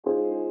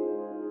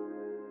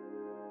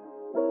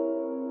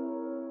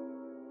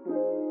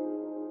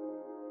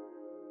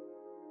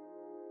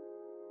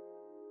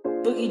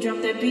Boogie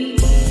drop that beat.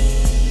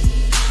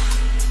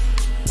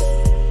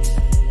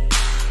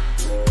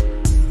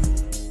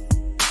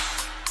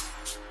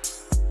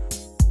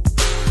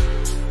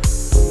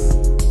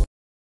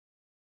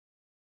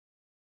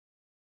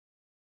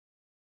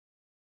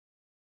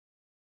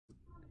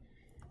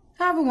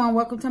 Hi everyone,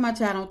 welcome to my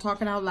channel,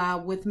 Talking Out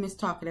Loud with Miss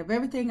Talkative.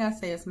 Everything I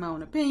say is my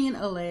own opinion,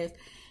 alleged,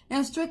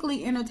 and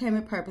strictly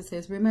entertainment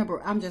purposes.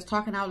 Remember, I'm just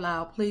talking out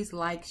loud. Please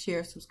like,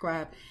 share,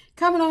 subscribe.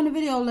 Comment on the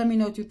video, let me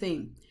know what you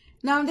think.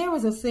 Now, there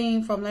was a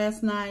scene from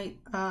last night,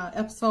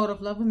 episode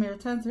of Love and Mirror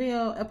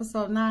Tuntsville,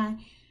 episode 9,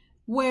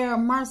 where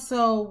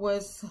Marsau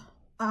was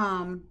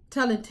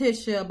telling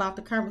Tisha about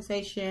the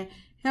conversation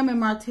him and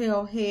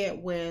Martell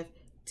had with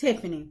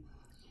Tiffany.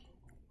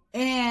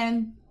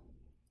 And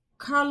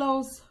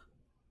Carlos,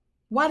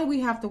 why do we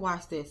have to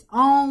watch this?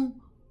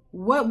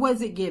 What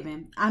was it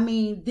given? I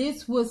mean,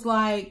 this was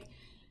like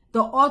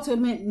the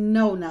ultimate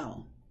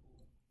no-no.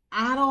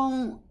 I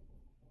don't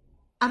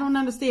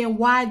understand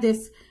why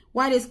this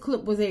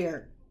clip was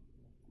aired.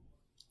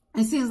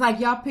 It seems like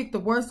y'all picked the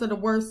worst of the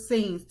worst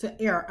scenes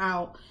to air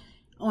out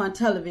on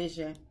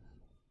television.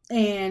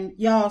 And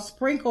y'all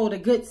sprinkled the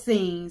good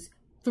scenes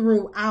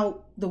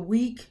throughout the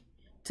week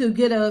to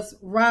get us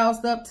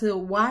roused up to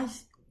watch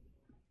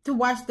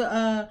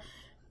the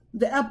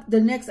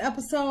next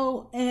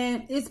episode,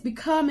 and it's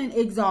becoming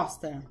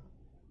exhausting.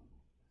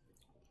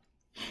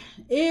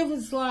 It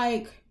was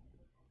like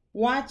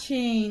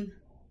watching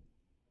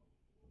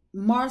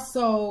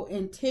Marsau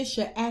and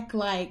Tisha act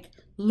like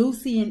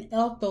Lucy and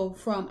Ethel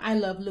from I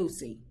Love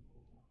Lucy.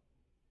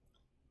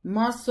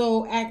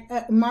 Marsau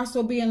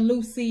being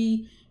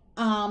Lucy,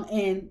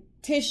 and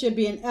Tisha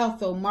being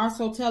Ethel.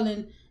 Marsau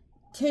telling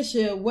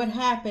Tisha what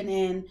happened,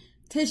 and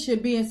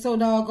Tisha being so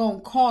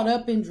doggone caught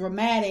up in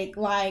dramatic,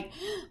 like,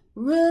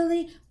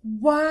 really?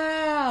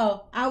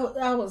 Wow. I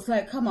was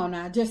like, come on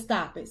now, just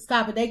stop it.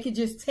 Stop it. They could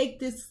just take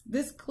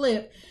this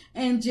clip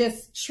and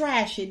just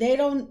trash it. They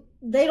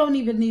don't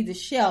even need to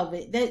shelve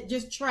it. They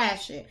just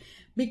trash it.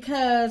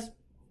 Because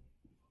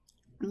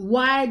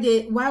why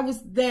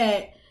was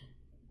that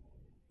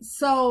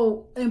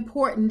so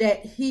important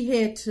that he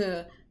had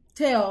to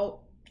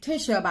tell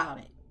Tisha about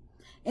it?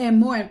 And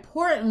more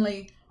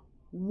importantly,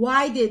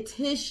 why did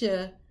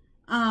Tisha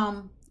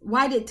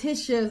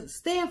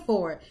stand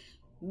for it?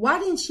 Why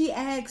didn't she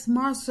ask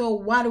Marsau,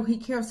 why do he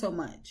care so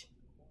much?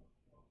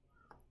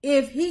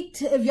 If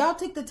y'all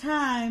took the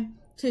time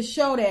to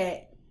show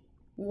that,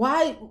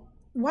 why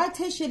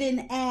Tisha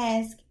didn't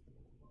ask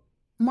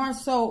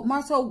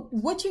Marsau,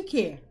 what you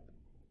care?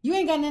 You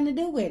ain't got nothing to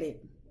do with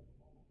it.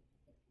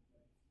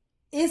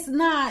 It's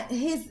not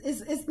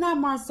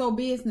Marsau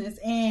business.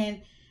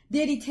 And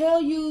did he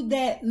tell you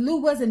that Lou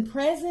wasn't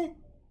present?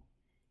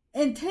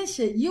 And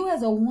Tisha, you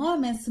as a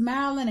woman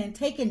smiling and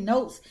taking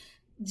notes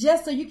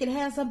just so you can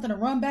have something to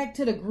run back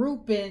to the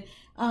group and,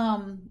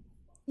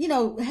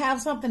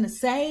 have something to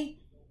say.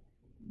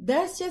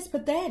 That's just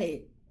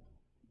pathetic.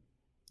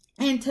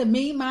 And to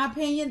me, my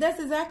opinion,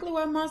 that's exactly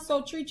why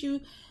Marsau treats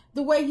you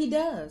the way he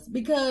does.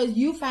 Because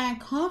you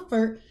find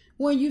comfort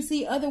when you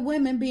see other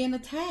women being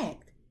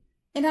attacked.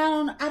 And I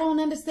don't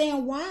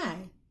understand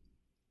why.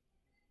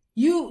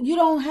 You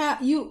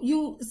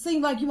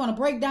seem like you want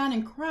to break down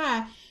and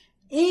cry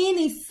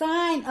any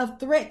sign of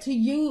threat to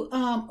you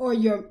or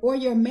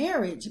your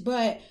marriage,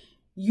 but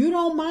you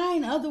don't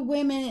mind other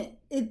women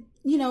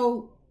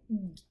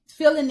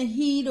feeling the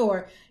heat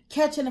or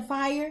catching a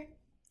fire.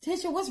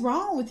 Tisha, what's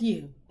wrong with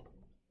you?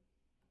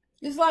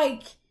 It's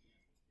like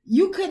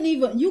you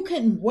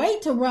couldn't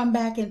wait to run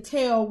back and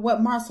tell what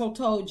Marsau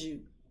told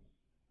you.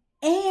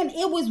 And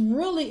it was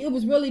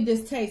really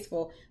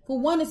distasteful. For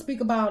one, to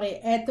speak about it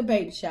at the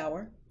baby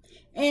shower.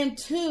 And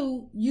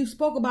two, you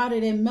spoke about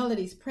it in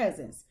Melody's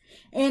presence.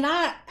 And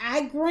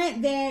I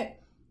grant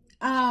that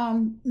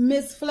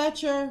Miss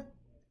Fletcher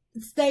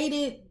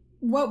stated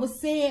what was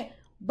said,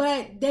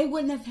 but they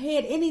wouldn't have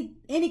had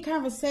any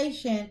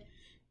conversation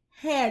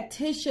had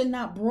Tisha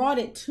not brought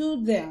it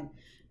to them.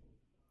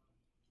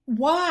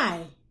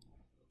 Why?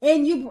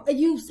 And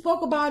you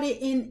spoke about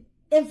it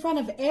in front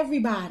of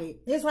everybody.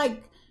 It's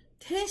like,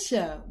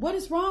 Tisha, what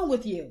is wrong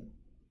with you?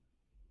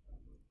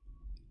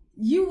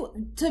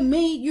 To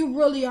me, you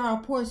really are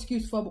a poor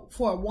excuse for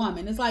a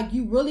woman. It's like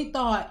you really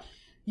thought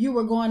you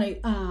were going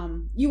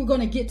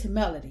to get to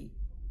Melody.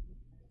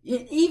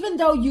 Even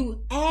though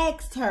you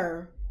asked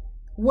her,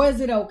 was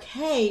it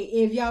okay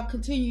if y'all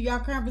continue your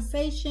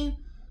conversation?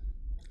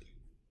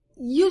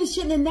 You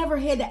shouldn't have never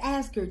had to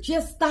ask her.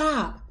 Just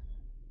stop.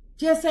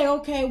 Just say,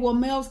 okay, well,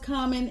 Mel's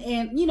coming,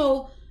 and,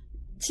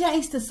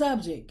 change the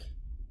subject.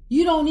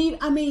 You don't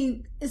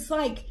even, it's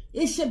like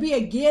it should be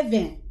a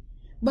given.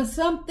 But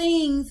some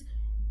things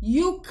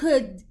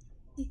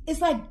it's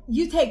like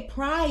you take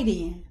pride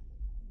in.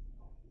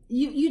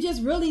 You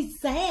just really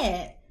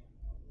sad.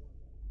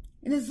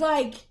 And it's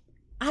like,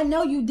 I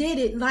know you did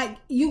it. Like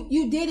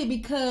you did it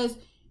because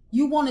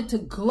you wanted to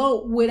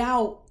gloat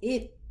without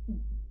it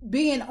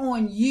being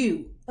on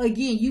you.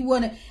 Again, you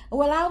want to,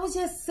 well, I was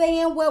just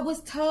saying what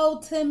was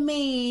told to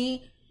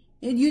me.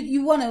 and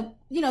you want to,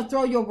 you know,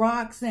 throw your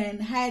rocks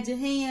and hide your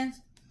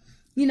hands,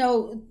 you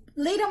know,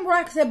 leave them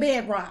rocks at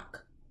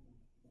bedrock.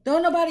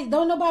 Don't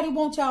nobody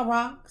want y'all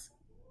rocks.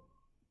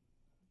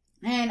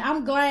 And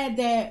I'm glad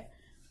that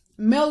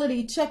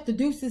Melody checked the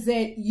deuces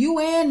at you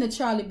and the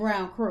Charlie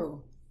Brown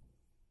crew.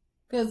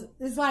 Because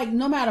it's like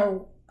no matter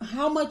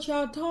how much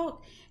y'all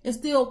talk, it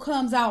still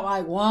comes out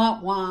like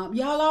womp womp.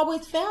 Y'all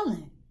always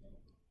failing.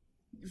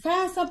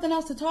 Find something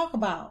else to talk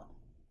about.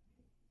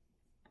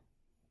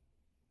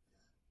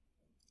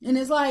 And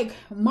it's like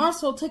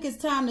Marsau took his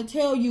time to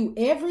tell you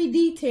every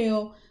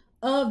detail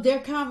of their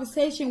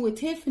conversation with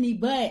Tiffany,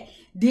 but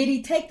did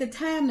he take the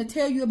time to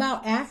tell you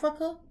about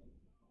Africa?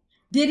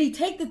 Did he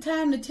take the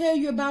time to tell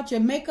you about your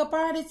makeup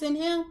artist and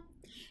him?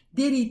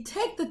 Did he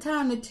take the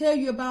time to tell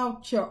you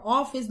about your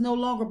office no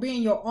longer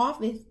being your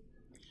office?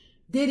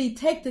 Did he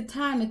take the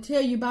time to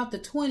tell you about the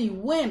 20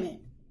 women?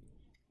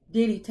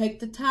 Did he take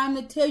the time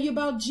to tell you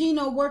about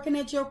Gino working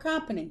at your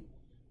company?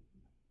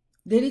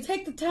 Did he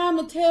take the time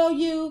to tell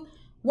you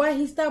why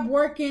he stopped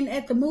working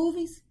at the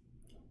movies?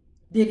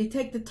 Did he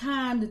take the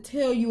time to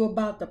tell you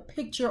about the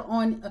picture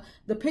on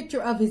the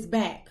picture of his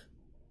back?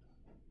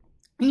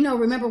 You know,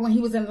 remember when he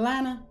was in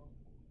Atlanta?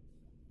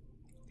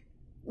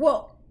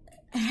 Well,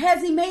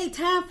 has he made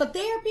time for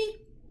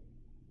therapy?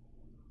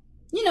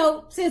 You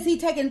know, since he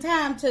taken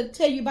time to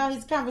tell you about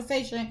his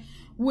conversation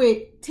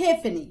with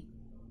Tiffany,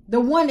 the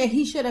one that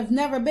he should have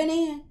never been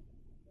in.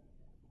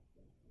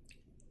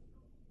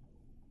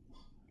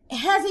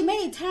 Has he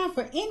made time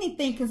for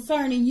anything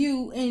concerning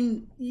you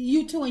and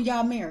you two and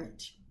y'all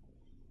marriage?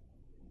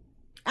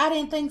 I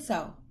didn't think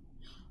so.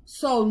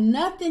 So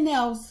nothing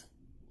else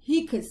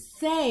he could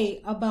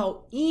say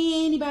about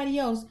anybody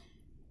else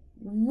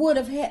would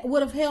have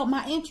held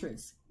my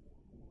interest.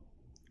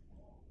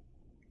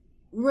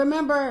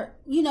 Remember,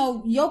 you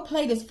know, your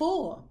plate is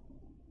full.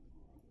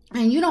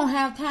 And you don't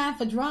have time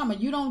for drama.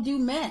 You don't do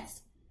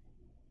mess.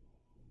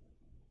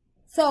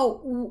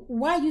 So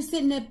why are you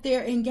sitting up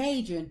there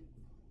engaging?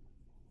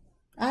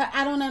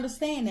 I don't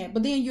understand that.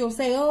 But then you'll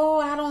say, oh,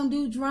 I don't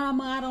do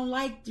drama. I don't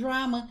like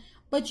drama.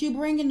 But you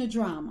bring in the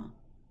drama.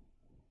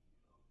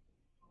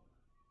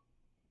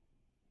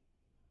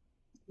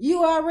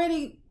 You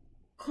already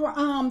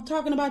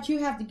talking about you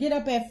have to get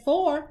up at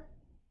 4.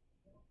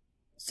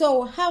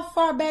 So how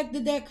far back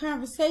did that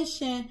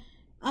conversation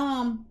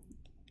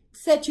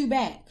set you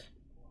back?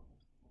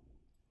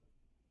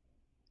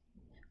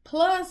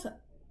 Plus,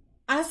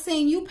 I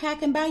seen you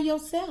packing by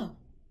yourself.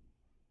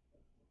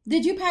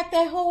 Did you pack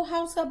that whole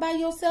house up by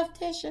yourself,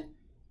 Tisha?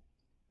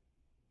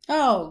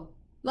 Oh,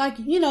 like,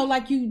 you know,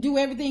 like you do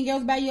everything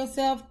else by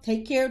yourself,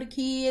 take care of the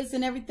kids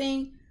and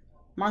everything.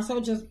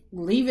 Marsau just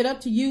leave it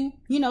up to you.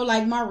 You know,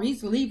 like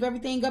Maurice, leave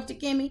everything up to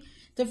Kimmy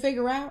to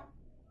figure out.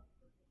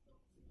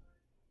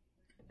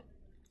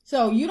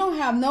 So you don't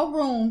have no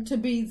room to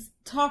be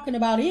talking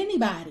about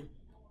anybody.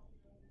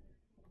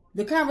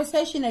 The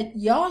conversation that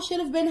y'all should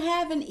have been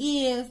having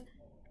is,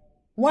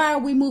 why are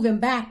we moving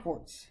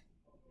backwards?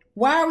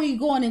 Why are we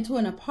going into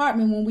an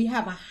apartment when we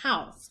have a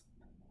house?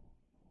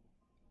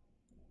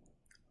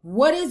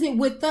 What is it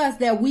with us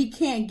that we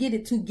can't get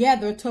it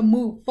together to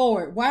move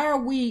forward? Why are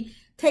we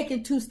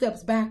taking 2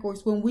 steps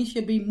backwards when we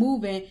should be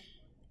moving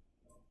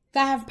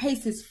 5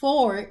 paces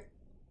forward?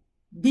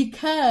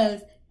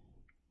 Because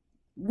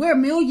we're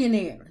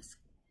millionaires.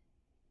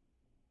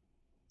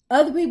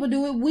 Other people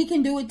do it. We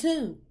can do it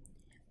too.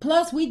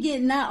 Plus,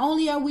 not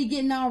only are we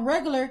getting our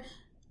regular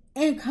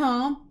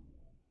income,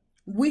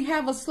 we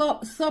have a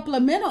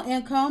supplemental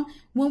income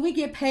when we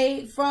get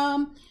paid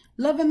from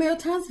Love and Mayor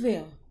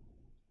Tuntsville.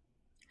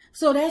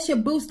 So that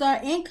should boost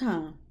our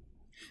income.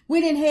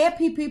 We didn't have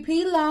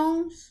PPP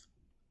loans.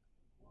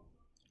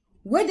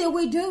 What did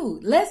we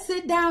do? Let's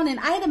sit down and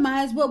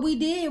itemize what we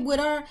did with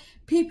our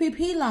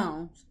PPP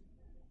loans.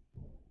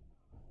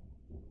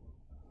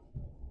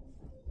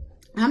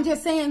 I'm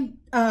just saying,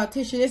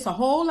 Tisha, there's a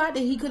whole lot that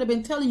he could have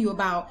been telling you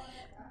about,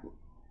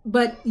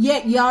 but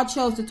yet y'all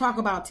chose to talk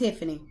about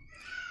Tiffany.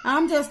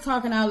 I'm just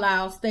talking out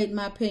loud, stating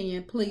my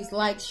opinion. Please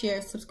like,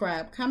 share,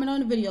 subscribe, comment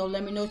on the video.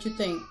 Let me know what you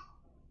think.